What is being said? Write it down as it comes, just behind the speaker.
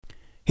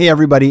Hey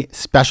everybody,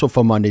 Special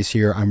Faux Mondays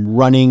here. I'm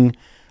running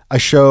a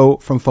show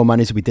from Faux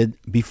Mondays that we did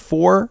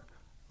before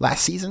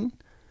last season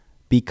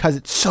because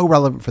it's so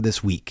relevant for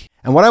this week.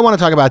 And what I want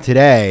to talk about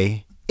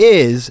today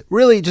is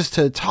really just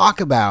to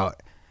talk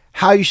about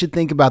how you should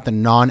think about the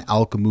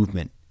non-alc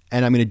movement.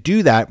 And I'm going to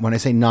do that when I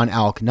say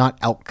non-alc, not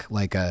elk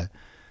like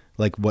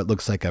what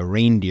looks like a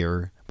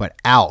reindeer, but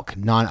alc,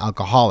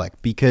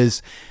 non-alcoholic,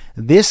 because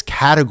this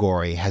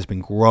category has been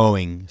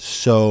growing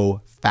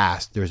so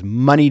fast. There's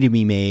money to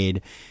be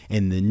made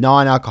in the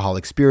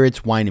non-alcoholic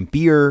spirits, wine and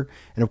beer.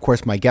 And of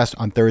course, my guest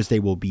on Thursday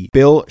will be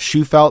Bill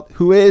Shufelt,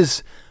 who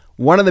is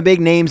one of the big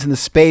names in the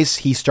space.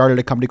 He started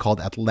a company called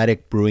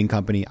Athletic Brewing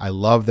Company. I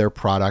love their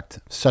product.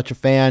 Such a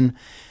fan.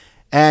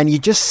 And you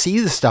just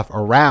see this stuff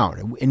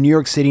around. In New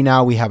York City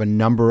now, we have a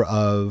number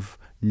of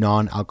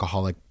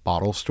non-alcoholic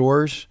bottle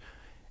stores.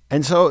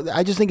 And so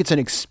I just think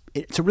it's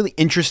a really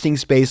interesting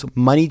space,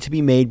 money to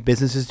be made,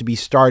 businesses to be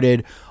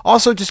started.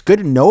 Also just good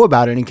to know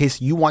about it in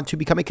case you want to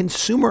become a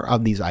consumer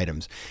of these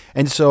items.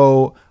 And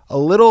so a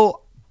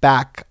little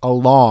back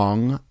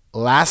along,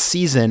 last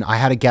season, I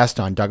had a guest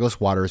on,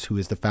 Douglas Waters, who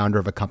is the founder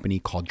of a company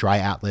called Dry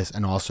Atlas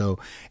and also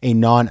a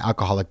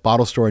non-alcoholic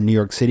bottle store in New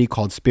York City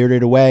called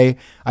Spirited Away.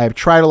 I have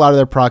tried a lot of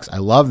their products. I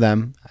love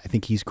them. I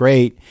think he's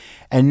great.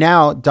 And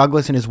now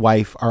Douglas and his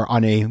wife are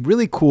on a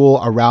really cool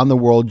around the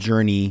world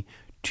journey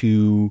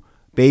to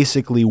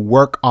basically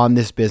work on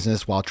this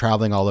business while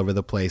traveling all over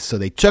the place. So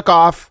they took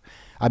off.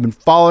 I've been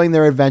following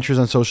their adventures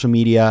on social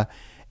media,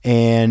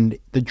 and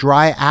the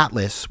Dry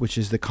Atlas, which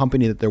is the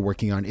company that they're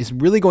working on, is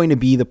really going to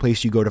be the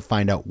place you go to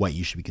find out what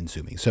you should be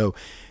consuming. So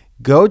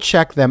go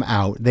check them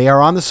out. They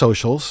are on the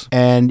socials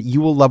and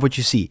you will love what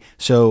you see.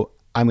 So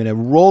I'm going to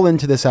roll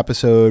into this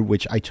episode,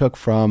 which I took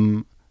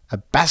from a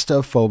best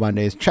of Faux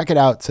Mondays. Check it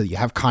out so that you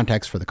have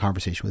context for the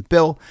conversation with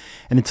Bill.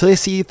 And until I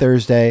see you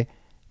Thursday,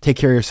 take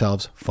care of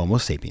yourselves,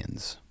 FOMO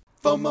sapiens.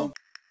 FOMO.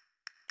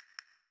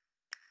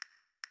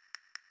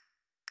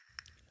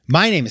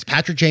 My name is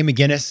Patrick J.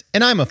 McGinnis,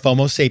 and I'm a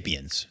FOMO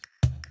sapiens.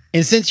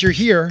 And since you're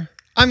here,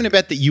 I'm going to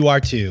bet that you are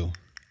too.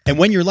 And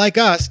when you're like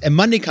us and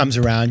Monday comes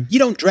around, you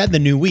don't dread the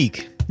new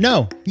week.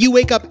 No, you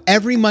wake up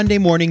every Monday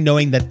morning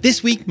knowing that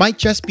this week might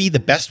just be the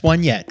best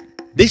one yet.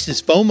 This is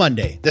Faux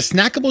Monday, the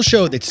snackable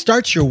show that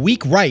starts your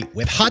week right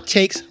with hot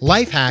takes,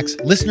 life hacks,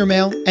 listener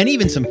mail, and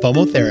even some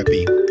FOMO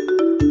therapy.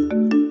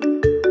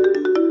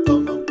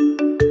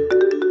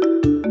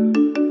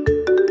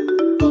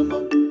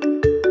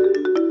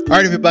 All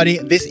right, everybody,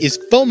 this is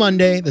Faux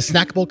Monday, the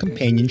snackable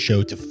companion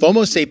show to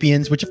FOMO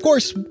Sapiens, which of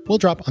course will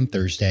drop on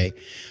Thursday.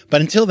 But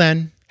until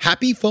then,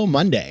 happy Faux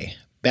Monday,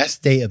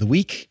 best day of the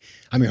week.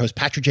 I'm your host,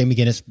 Patrick J.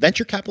 McGinnis,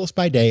 venture capitalist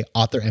by day,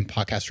 author and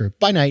podcaster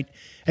by night,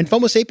 and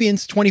FOMO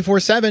Sapiens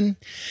 24/7.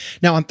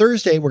 Now on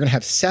Thursday, we're going to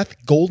have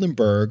Seth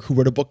Goldenberg, who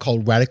wrote a book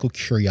called Radical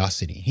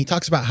Curiosity. He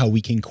talks about how we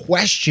can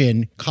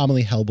question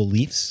commonly held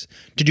beliefs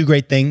to do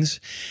great things.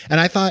 And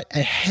I thought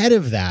ahead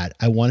of that,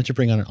 I wanted to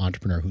bring on an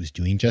entrepreneur who's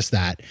doing just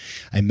that.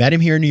 I met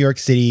him here in New York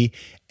City,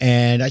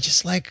 and I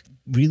just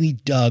really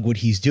dug what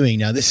he's doing.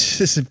 Now,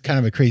 this is kind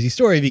of a crazy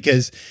story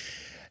because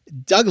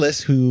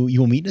Douglas, who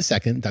you will meet in a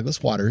second,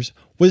 Douglas Waters,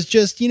 was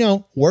just,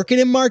 working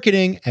in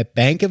marketing at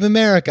Bank of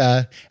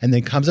America and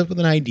then comes up with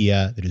an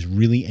idea that is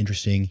really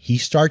interesting. He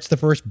starts the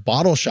first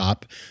bottle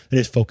shop that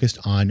is focused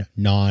on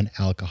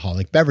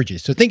non-alcoholic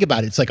beverages. So think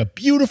about it. It's like a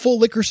beautiful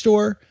liquor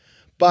store,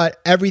 but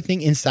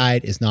everything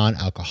inside is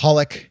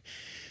non-alcoholic.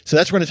 So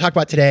that's what we're going to talk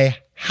about today,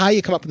 how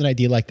you come up with an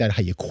idea like that,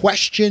 how you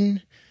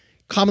question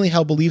commonly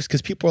held beliefs,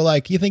 because people are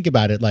like, you think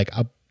about it, like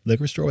a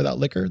liquor store without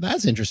liquor,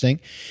 that's interesting.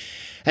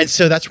 And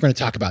so that's what we're going to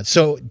talk about.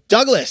 So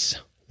Douglas,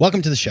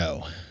 welcome to the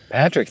show.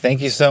 Patrick,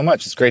 thank you so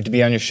much. It's great to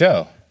be on your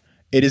show.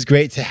 It is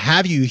great to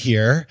have you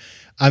here.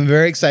 I'm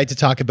very excited to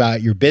talk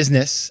about your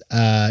business.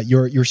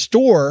 Your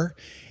store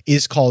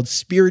is called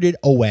Spirited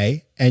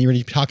Away, and you're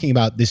going to be talking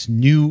about this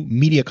new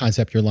media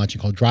concept you're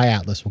launching called Dry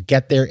Atlas. We'll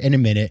get there in a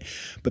minute.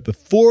 But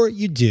before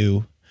you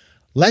do,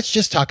 let's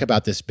just talk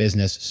about this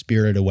business,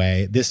 Spirited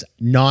Away, this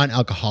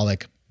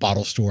non-alcoholic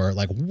bottle store.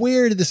 Like,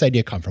 where did this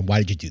idea come from? Why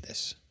did you do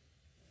this?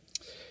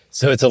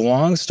 So it's a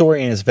long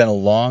story, and it's been a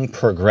long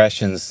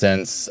progression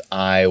since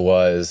I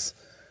was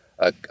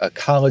a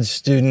college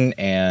student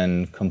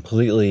and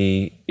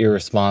completely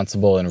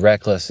irresponsible and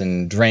reckless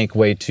and drank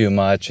way too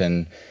much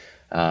and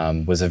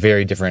was a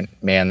very different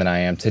man than I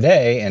am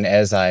today. And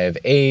as I have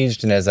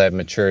aged and as I've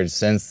matured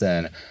since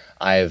then,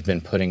 I have been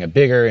putting a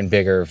bigger and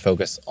bigger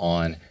focus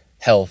on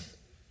health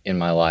in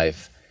my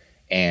life.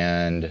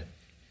 And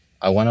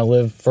I want to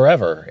live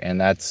forever, and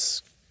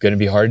that's going to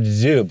be hard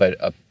to do, but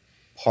a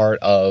part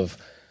of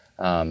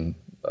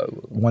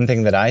one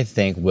thing that I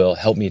think will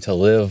help me to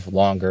live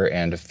longer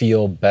and to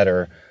feel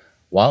better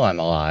while I'm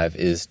alive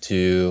is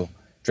to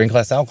drink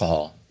less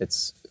alcohol.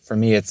 For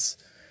me,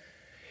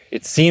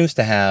 it seems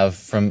to have,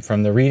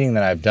 from the reading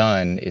that I've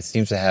done, it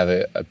seems to have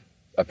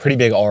a pretty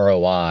big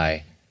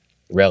ROI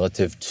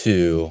relative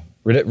to,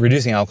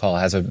 reducing alcohol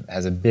has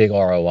a big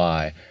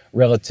ROI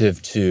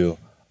relative to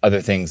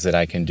other things that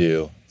I can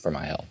do for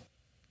my health.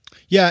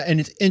 Yeah, and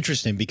it's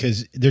interesting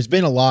because there's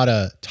been a lot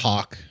of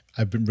talk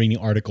I've been reading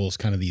articles,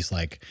 kind of these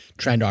like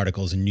trend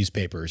articles in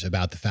newspapers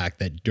about the fact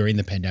that during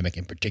the pandemic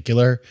in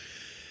particular,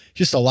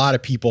 just a lot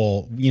of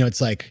people,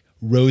 it's like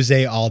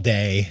rosé all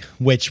day,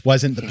 which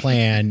wasn't the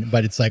plan,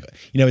 but it's like,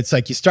 it's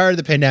like you started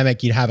the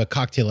pandemic, you'd have a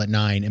cocktail at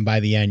 9, and by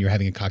the end you're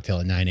having a cocktail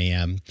at 9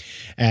 a.m.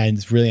 And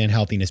it's really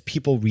unhealthy. And as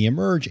people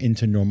reemerge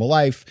into normal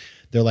life,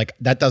 they're like,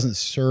 that doesn't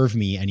serve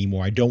me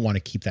anymore. I don't want to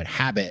keep that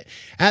habit.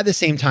 At the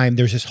same time,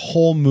 there's this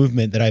whole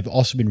movement that I've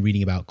also been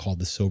reading about called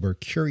the sober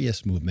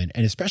curious movement.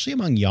 And especially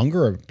among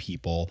younger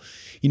people,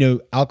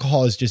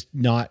 alcohol is just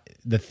not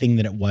the thing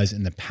that it was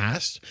in the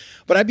past.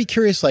 But I'd be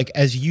curious, like,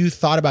 as you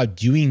thought about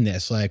doing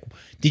this, like,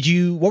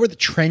 what were the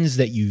trends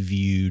that you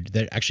viewed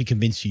that actually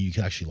convinced you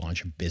could actually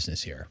launch a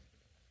business here?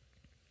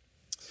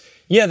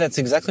 Yeah, that's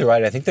exactly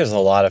right. I think there's a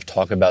lot of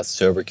talk about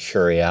sober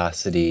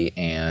curiosity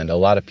and a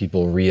lot of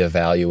people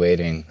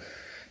reevaluating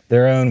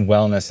their own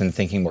wellness and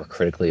thinking more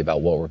critically about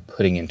what we're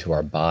putting into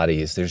our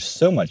bodies. There's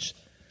so much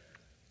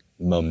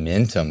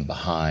momentum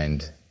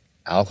behind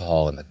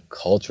alcohol in the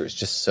culture. It's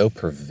just so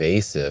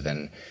pervasive.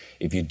 And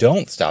if you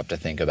don't stop to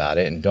think about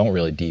it and don't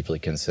really deeply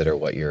consider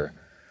what you're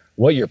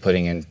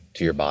putting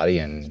into your body,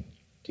 and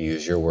to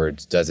use your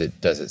words, does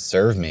it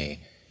serve me?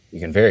 You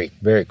can very,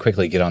 very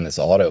quickly get on this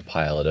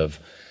autopilot of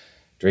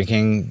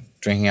drinking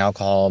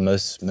alcohol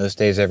most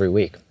days every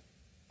week.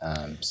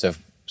 So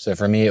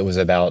for me, it was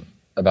about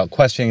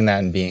questioning that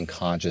and being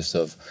conscious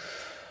of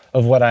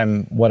what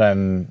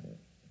I'm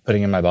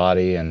putting in my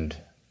body. And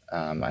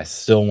I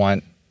still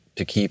want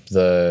to keep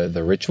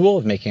the ritual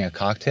of making a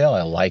cocktail.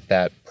 I like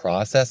that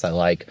process. I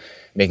like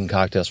making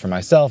cocktails for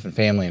myself and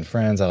family and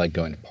friends. I like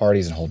going to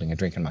parties and holding a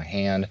drink in my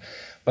hand.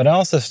 But I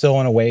also still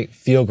want to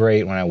feel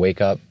great when I wake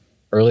up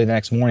early the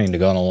next morning to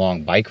go on a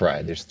long bike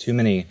ride. There's too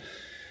many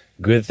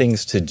good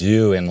things to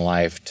do in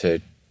life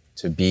to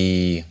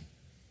be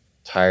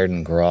tired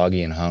and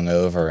groggy and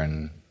hungover,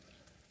 and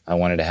I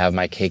wanted to have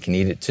my cake and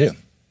eat it too.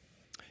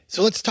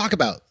 So let's talk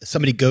about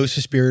somebody goes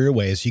to Superior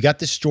Ways. You got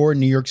this store in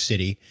New York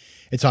City.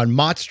 It's on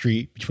Mott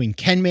Street between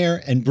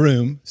Kenmare and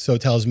Broome, so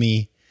tells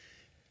me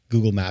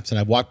Google Maps, and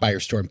I've walked by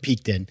your store and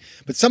peeked in.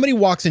 But somebody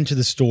walks into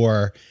the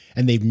store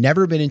and they've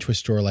never been into a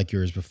store like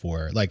yours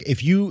before. Like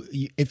if you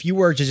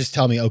were to just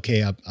tell me,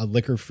 okay, a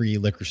liquor-free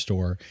liquor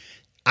store,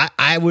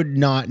 I would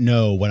not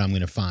know what I'm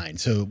going to find.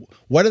 So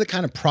what are the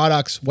kind of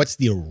products? What's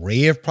the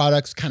array of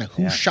products? Kind of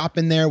who's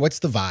shopping there? What's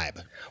the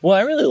vibe? Well,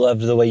 I really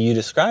loved the way you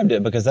described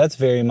it, because that's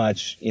very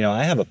much,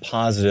 I have a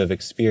positive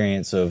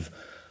experience of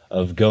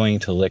going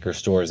to liquor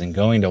stores and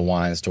going to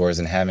wine stores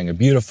and having a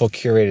beautiful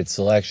curated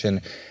selection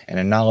and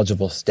a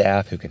knowledgeable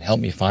staff who can help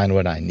me find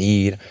what I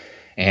need.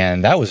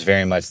 And that was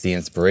very much the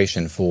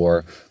inspiration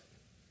for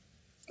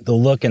the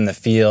look and the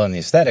feel and the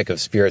aesthetic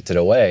of Spirited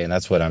Away. And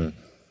that's what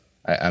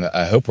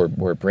I hope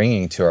we're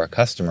bringing to our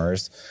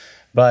customers.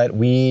 But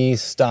we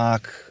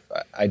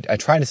I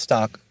try to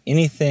stock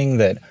anything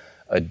that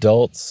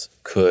adults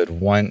could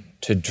want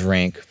to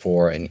drink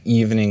for an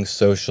evening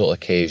social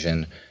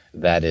occasion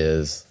that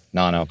is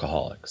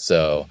non-alcoholic.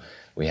 So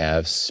we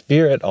have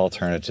spirit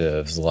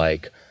alternatives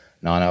like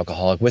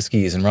non-alcoholic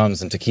whiskeys and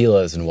rums and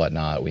tequilas and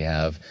whatnot. We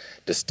have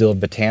distilled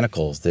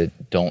botanicals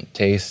that don't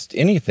taste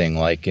anything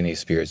like any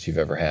spirits you've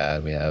ever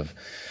had. We have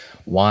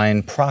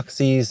wine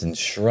proxies and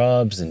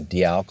shrubs and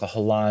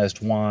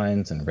de-alcoholized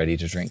wines and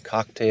ready-to-drink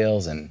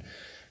cocktails and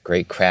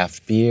great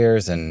craft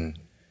beers, and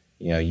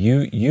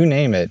you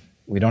name it.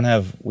 We don't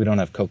have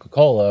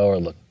Coca-Cola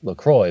or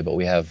LaCroix, but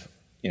we have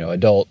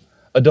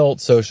adult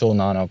social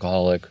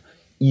non-alcoholic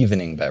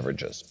evening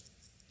beverages.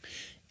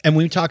 And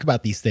when we talk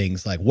about these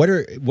things, like what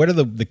are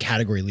the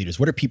category leaders?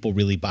 What are people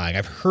really buying?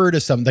 I've heard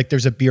of some, like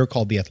there's a beer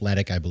called The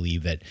Athletic, I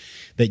believe, that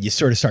you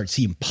sort of start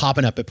seeing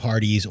popping up at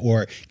parties,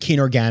 or Keen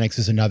Organics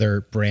is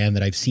another brand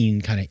that I've seen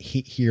kind of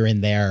here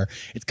and there.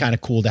 It's kind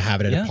of cool to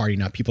have it at a party.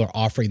 Now people are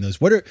offering those.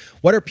 What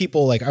are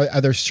people like?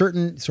 Are there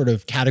certain sort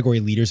of category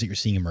leaders that you're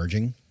seeing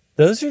emerging?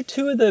 Those are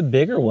two of the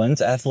bigger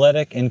ones.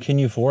 Athletic and Kin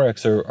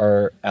Euphorics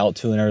are out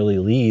to an early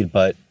lead,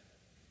 but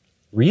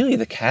really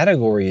the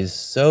category is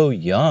so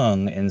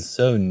young and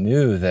so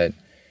new that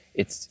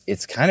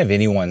it's kind of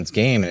anyone's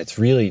game, and it's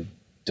really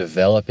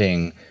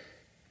developing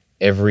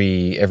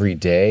every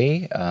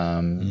day.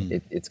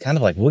 It's kind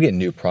of like we'll get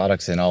new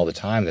products in all the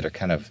time that are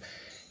kind of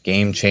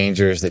game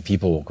changers that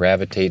people will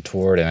gravitate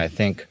toward, and I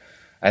think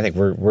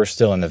we're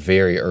still in the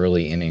very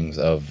early innings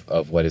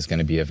of what is going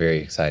to be a very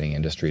exciting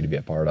industry to be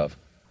a part of.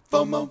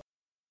 FOMO.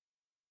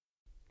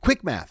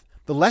 Quick math.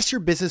 The less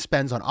your business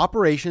spends on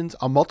operations,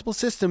 on multiple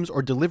systems,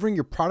 or delivering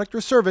your product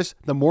or service,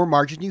 the more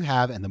margin you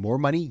have and the more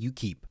money you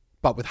keep.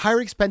 But with higher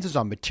expenses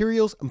on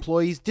materials,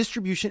 employees,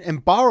 distribution,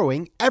 and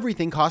borrowing,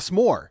 everything costs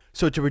more.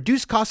 So to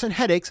reduce costs and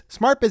headaches,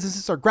 smart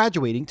businesses are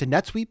graduating to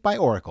NetSuite by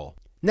Oracle.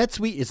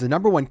 NetSuite is the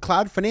 #1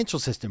 cloud financial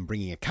system,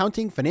 bringing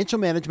accounting, financial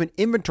management,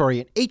 inventory,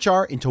 and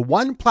HR into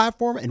one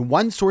platform and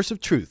one source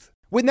of truth.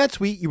 With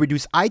NetSuite, you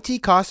reduce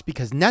IT costs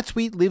because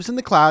NetSuite lives in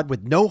the cloud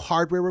with no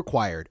hardware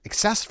required,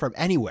 accessed from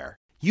anywhere.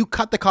 You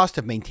cut the cost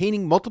of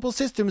maintaining multiple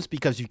systems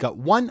because you've got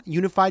one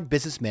unified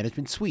business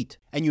management suite.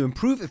 And you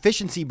improve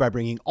efficiency by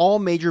bringing all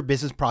major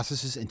business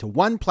processes into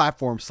one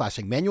platform,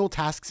 slashing manual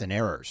tasks and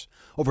errors.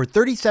 Over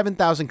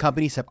 37,000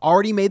 companies have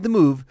already made the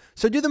move,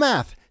 so do the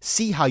math.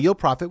 See how you'll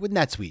profit with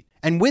NetSuite.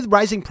 And with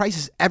rising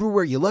prices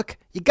everywhere you look,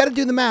 you gotta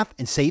do the math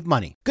and save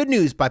money. Good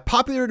news, by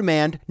popular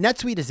demand,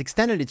 NetSuite has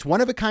extended its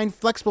one-of-a-kind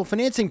flexible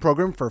financing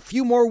program for a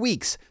few more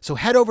weeks. So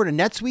head over to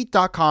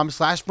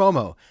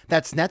netsuite.com/FOMO.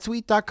 That's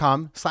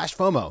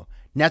netsuite.com/FOMO.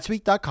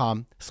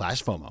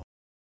 netsuite.com/FOMO.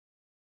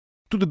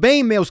 Tudo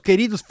bem, meus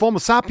queridos Fomo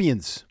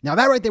sapiens? Now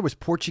that right there was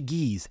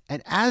Portuguese,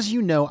 and as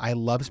you know, I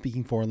love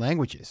speaking foreign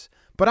languages.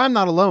 But I'm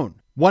not alone.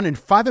 1 in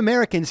 5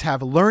 Americans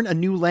have learned a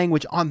new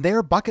language on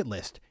their bucket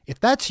list. If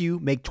that's you,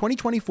 make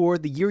 2024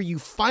 the year you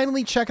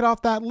finally check it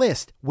off that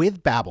list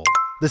with Babbel,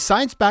 the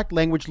science-backed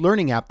language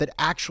learning app that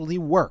actually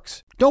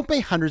works. Don't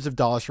pay hundreds of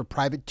dollars for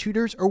private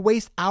tutors or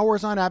waste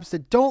hours on apps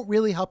that don't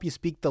really help you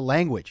speak the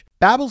language.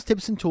 Babbel's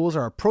tips and tools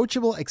are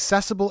approachable,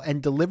 accessible,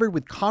 and delivered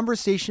with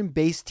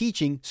conversation-based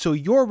teaching, so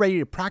you're ready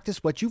to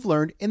practice what you've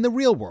learned in the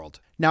real world.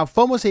 Now,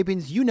 Fomo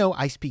Sapiens, you know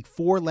I speak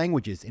 4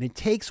 languages, and it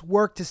takes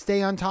work to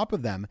stay on top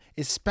of them,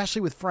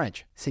 especially with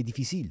French. C'est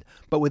difficile.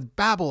 But with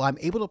Babbel, I'm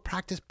able to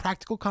practice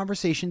practical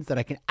conversations that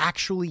I can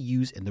actually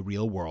use in the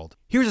real world.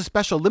 Here's a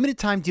special limited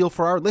time deal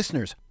for our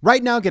listeners.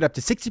 Right now, get up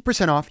to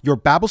 60% off your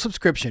Babbel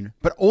subscription,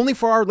 but only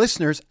for our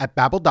listeners at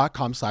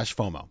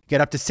babbel.com/FOMO.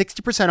 Get up to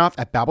 60% off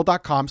at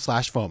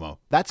babbel.com/FOMO.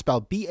 That's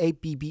spelled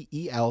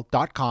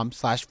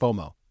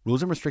BABBEL.com/FOMO.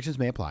 Rules and restrictions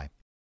may apply.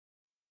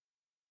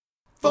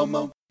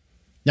 FOMO.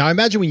 Now, I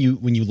imagine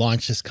when you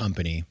launch this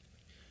company,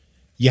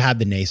 you had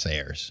the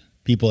naysayers.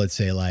 People would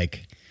say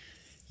like,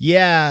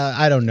 yeah,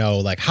 I don't know,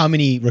 like how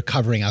many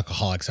recovering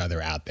alcoholics are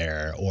there out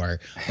there?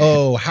 Or,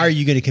 oh, how are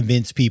you going to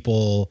convince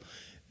people,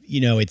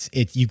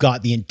 it's you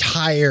got the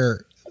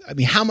entire, I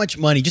mean, how much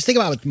money, just think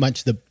about how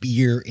much the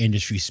beer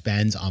industry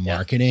spends on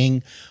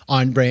marketing,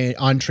 on brand,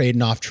 on trade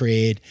and off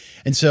trade.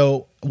 And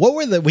so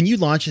when you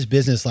launched this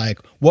business, like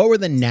what were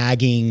the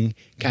nagging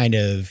kind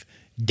of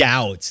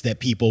doubts that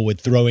people would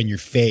throw in your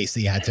face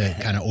that you had to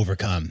kind of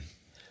overcome?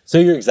 So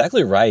you're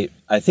exactly right.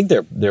 I think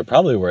there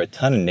probably were a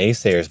ton of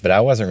naysayers, but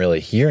I wasn't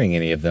really hearing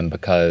any of them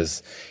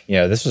because,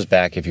 this was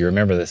back, if you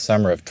remember, the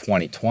summer of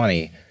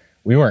 2020,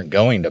 we weren't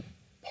going to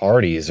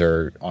parties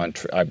or I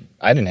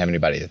didn't have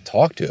anybody to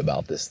talk to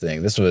about this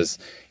thing. This was,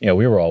 we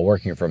were all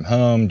working from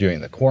home,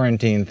 doing the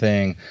quarantine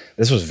thing.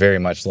 This was very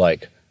much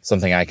like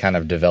something I kind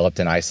of developed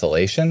in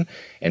isolation,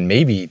 and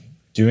maybe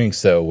doing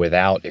so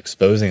without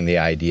exposing the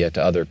idea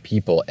to other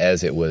people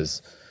as it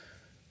was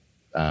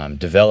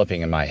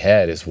developing in my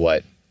head is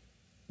what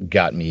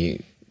led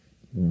me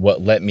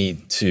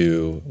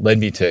to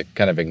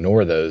kind of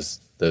ignore those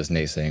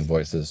naysaying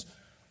voices.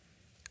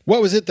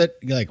 What was it that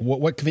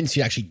what convinced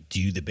you to actually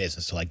do the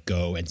business, to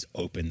go and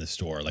open the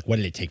store? What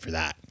did it take for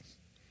that?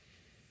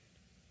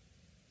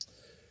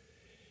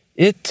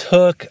 It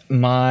took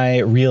my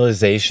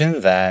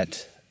realization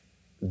that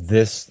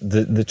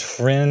the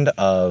trend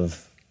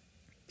of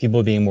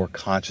people being more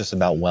conscious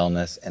about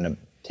wellness and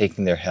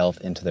taking their health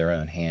into their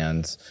own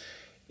hands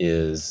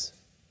is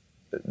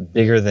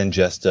bigger than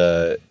just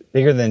a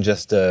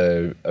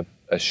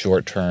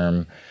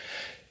short-term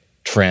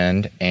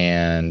trend,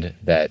 and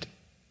that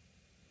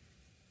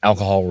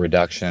alcohol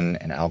reduction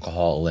and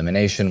alcohol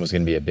elimination was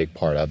going to be a big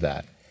part of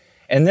that.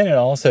 And then it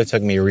also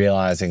took me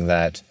realizing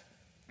that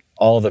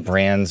all the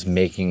brands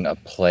making a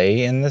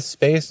play in this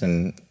space,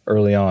 and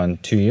early on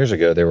 2 years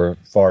ago, there were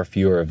far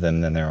fewer of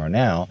them than there are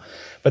now,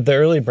 but the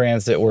early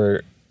brands that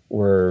were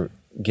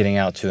getting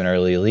out to an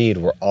early lead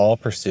were all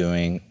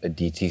pursuing a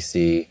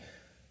DTC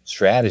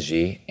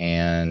strategy,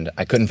 and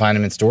I couldn't find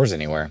them in stores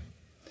anywhere.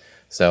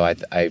 So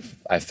I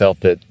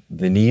felt that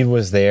the need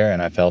was there,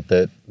 and I felt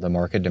that the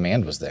market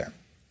demand was there.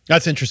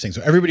 That's interesting.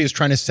 So everybody is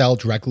trying to sell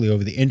directly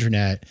over the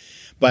internet.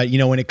 But,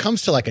 when it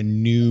comes to a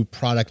new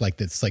product like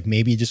this,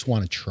 maybe you just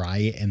want to try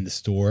it in the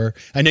store.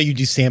 I know you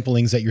do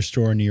samplings at your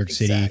store in New York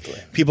City. Exactly.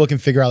 People can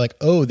figure out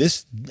oh,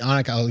 this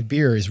non-alcoholic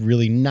beer is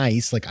really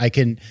nice. I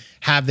can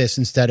have this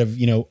instead of,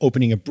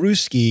 opening a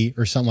brewski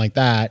or something like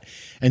that.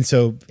 And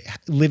so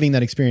living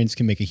that experience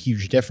can make a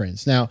huge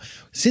difference. Now,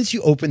 since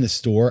you opened the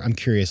store, I'm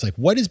curious,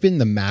 what has been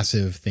the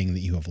massive thing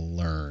that you have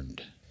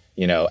learned?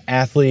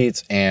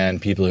 Athletes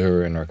and people who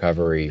are in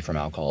recovery from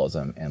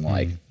alcoholism, and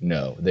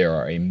no, there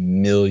are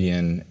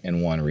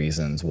 1,000,001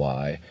 reasons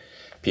why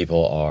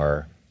people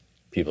are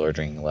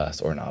drinking less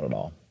or not at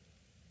all.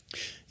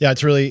 Yeah,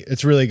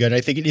 it's really good.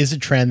 I think it is a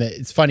trend that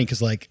it's funny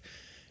because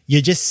you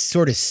just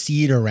sort of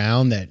see it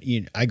around that,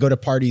 I go to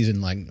parties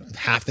and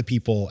half the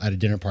people at a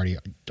dinner party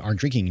aren't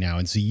drinking now.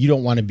 And so you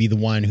don't want to be the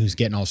one who's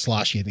getting all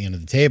sloshy at the end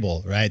of the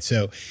table, right?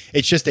 So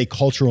it's just a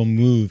cultural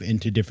move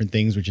into different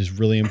things, which is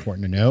really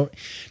important to note.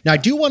 Now, I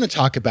do want to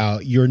talk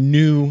about your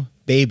new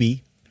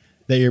baby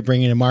that you're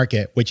bringing to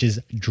market, which is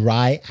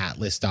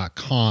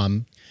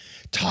dryatlas.com.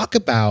 Talk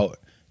about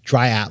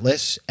Dry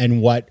Atlas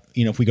and what,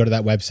 if we go to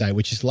that website,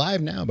 which is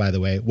live now, by the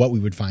way, what we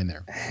would find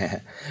there.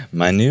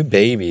 My new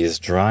baby is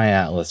Dry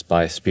Atlas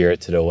by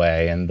Spirited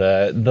Away. And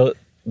the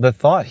the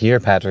thought here,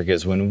 Patrick,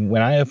 is when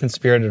I opened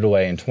Spirited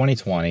Away in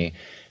 2020,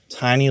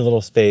 tiny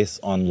little space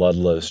on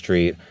Ludlow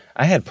Street,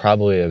 I had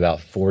probably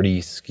about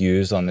 40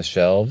 SKUs on the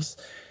shelves.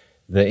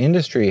 The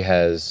industry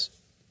has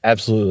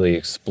absolutely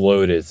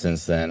exploded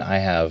since then. I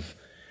have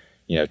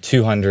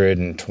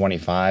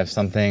 225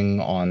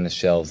 something on the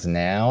shelves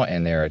now,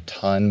 and there are a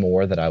ton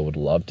more that I would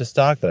love to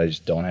stock that I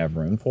just don't have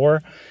room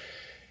for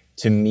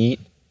to meet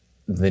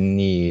the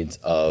needs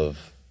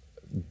of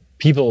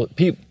people,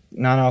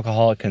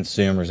 non-alcoholic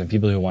consumers and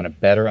people who want to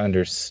better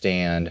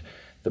understand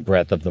the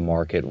breadth of the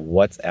market,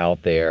 what's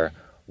out there,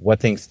 what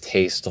things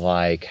taste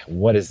like,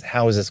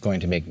 how is this going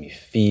to make me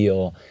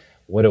feel,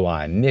 what do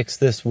I mix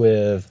this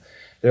with?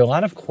 There are a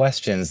lot of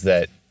questions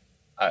that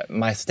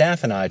my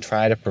staff and I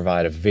try to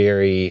provide a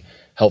very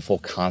helpful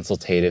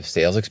consultative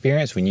sales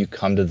experience when you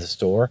come to the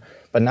store,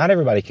 but not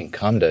everybody can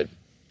come to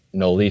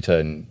Nolita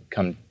and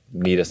come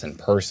meet us in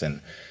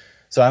person.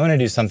 So I want to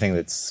do something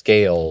that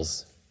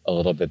scales a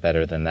little bit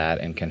better than that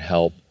and can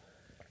help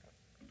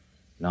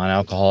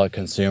non-alcoholic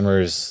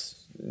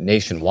consumers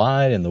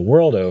nationwide and the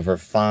world over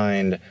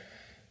find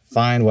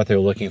what they're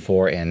looking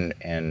for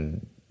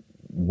and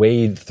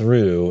wade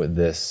through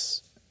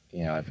this.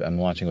 I'm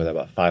launching with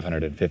about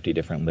 550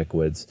 different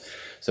liquids.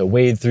 So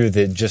wade through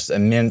the just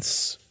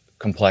immense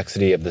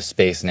complexity of the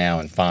space now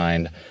and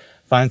find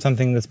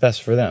something that's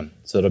best for them.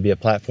 So it'll be a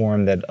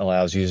platform that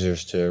allows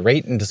users to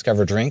rate and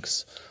discover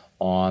drinks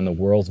on the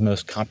world's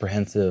most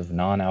comprehensive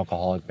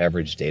non-alcoholic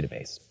beverage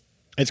database.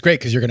 It's great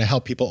because you're going to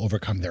help people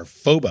overcome their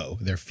FOBO,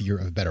 their fear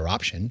of better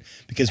option.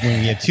 Because when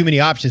we have too many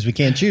options, we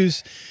can't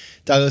choose.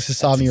 Douglas is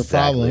solving your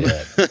problem.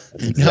 That's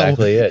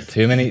exactly it.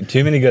 Too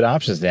many good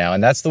options now.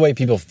 And that's the way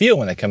people feel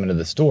when they come into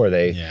the store.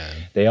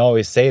 They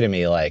always say to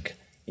me, like,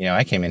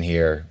 I came in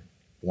here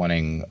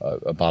wanting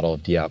a bottle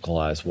of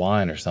de-alcoholized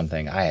wine or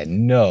something. I had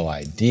no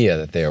idea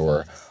that there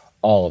were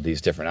all of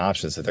these different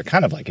options. So they're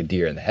kind of like a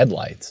deer in the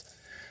headlights.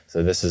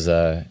 So this is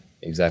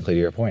exactly to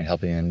your point,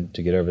 helping them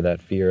to get over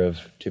that fear of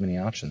too many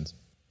options.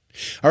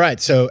 All right.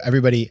 So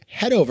everybody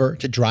head over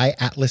to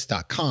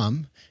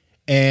dryatlas.com.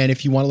 And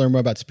if you want to learn more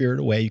about Spirited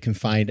Away, you can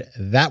find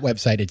that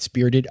website at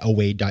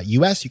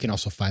spiritedaway.us. You can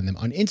also find them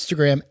on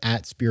Instagram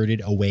at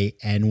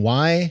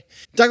spiritedawayny.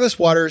 Douglas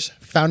Waters,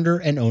 founder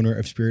and owner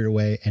of Spirited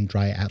Away and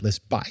Dry Atlas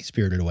by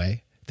Spirited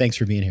Away. Thanks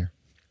for being here.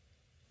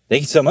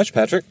 Thank you so much,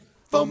 Patrick.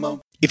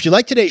 FOMO. If you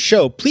like today's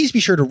show, please be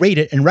sure to rate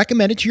it and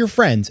recommend it to your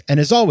friends. And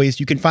as always,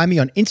 you can find me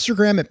on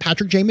Instagram at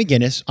Patrick J.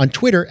 McGinnis, on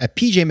Twitter at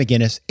PJ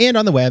McGinnis, and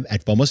on the web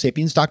at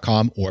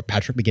FOMOSapiens.com or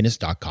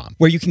PatrickMcGinnis.com,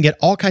 where you can get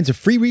all kinds of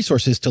free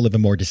resources to live a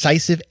more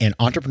decisive and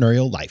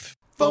entrepreneurial life.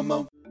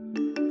 FOMO.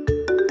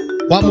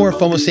 Want more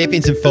FOMO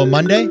Sapiens and FOMO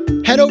Monday?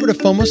 Head over to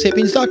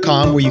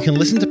FOMOSapiens.com where you can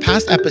listen to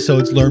past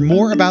episodes, learn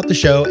more about the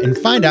show, and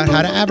find out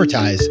how to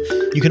advertise.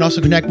 You can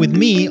also connect with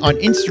me on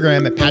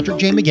Instagram at Patrick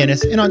J.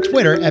 McGinnis and on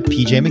Twitter at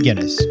PJ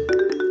McGinnis.